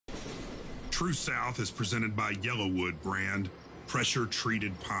True South is presented by Yellowwood brand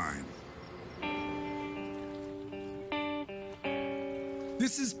pressure-treated pine.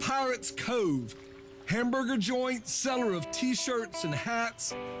 This is Pirates Cove, hamburger joint, seller of t-shirts and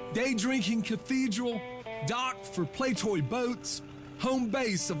hats, day-drinking cathedral, dock for play toy boats, home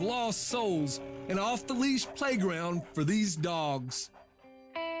base of lost souls, and off-the-leash playground for these dogs.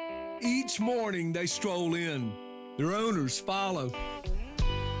 Each morning they stroll in. Their owners follow.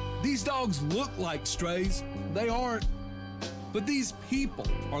 These dogs look like strays. They aren't. But these people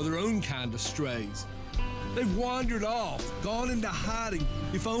are their own kind of strays. They've wandered off, gone into hiding,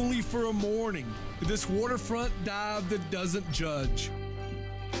 if only for a morning, to this waterfront dive that doesn't judge.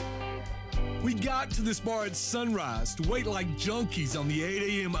 We got to this bar at sunrise to wait like junkies on the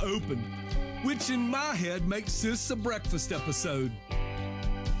 8 a.m. open, which in my head makes this a breakfast episode.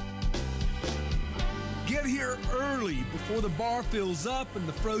 Get here early before the bar fills up and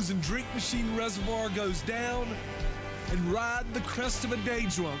the frozen drink machine reservoir goes down, and ride the crest of a day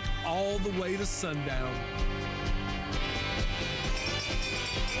drunk all the way to sundown.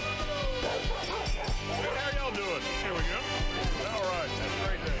 How y'all doing? Here we go. All right, that's a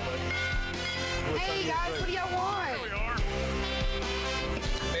great day, buddy. Hey guys, what do y'all want? Here we are.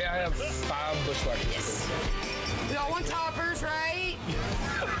 Hey, I have 5 Bushwhackers. Yes. Y'all want toppers, right?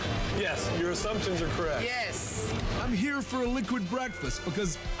 Yes, your assumptions are correct. Yes. I'm here for a liquid breakfast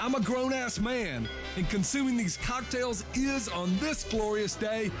because I'm a grown-ass man, and consuming these cocktails is, on this glorious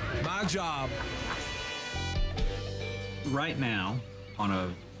day, my job. Right now, on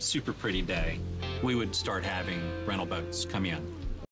a super pretty day, we would start having rental boats come in.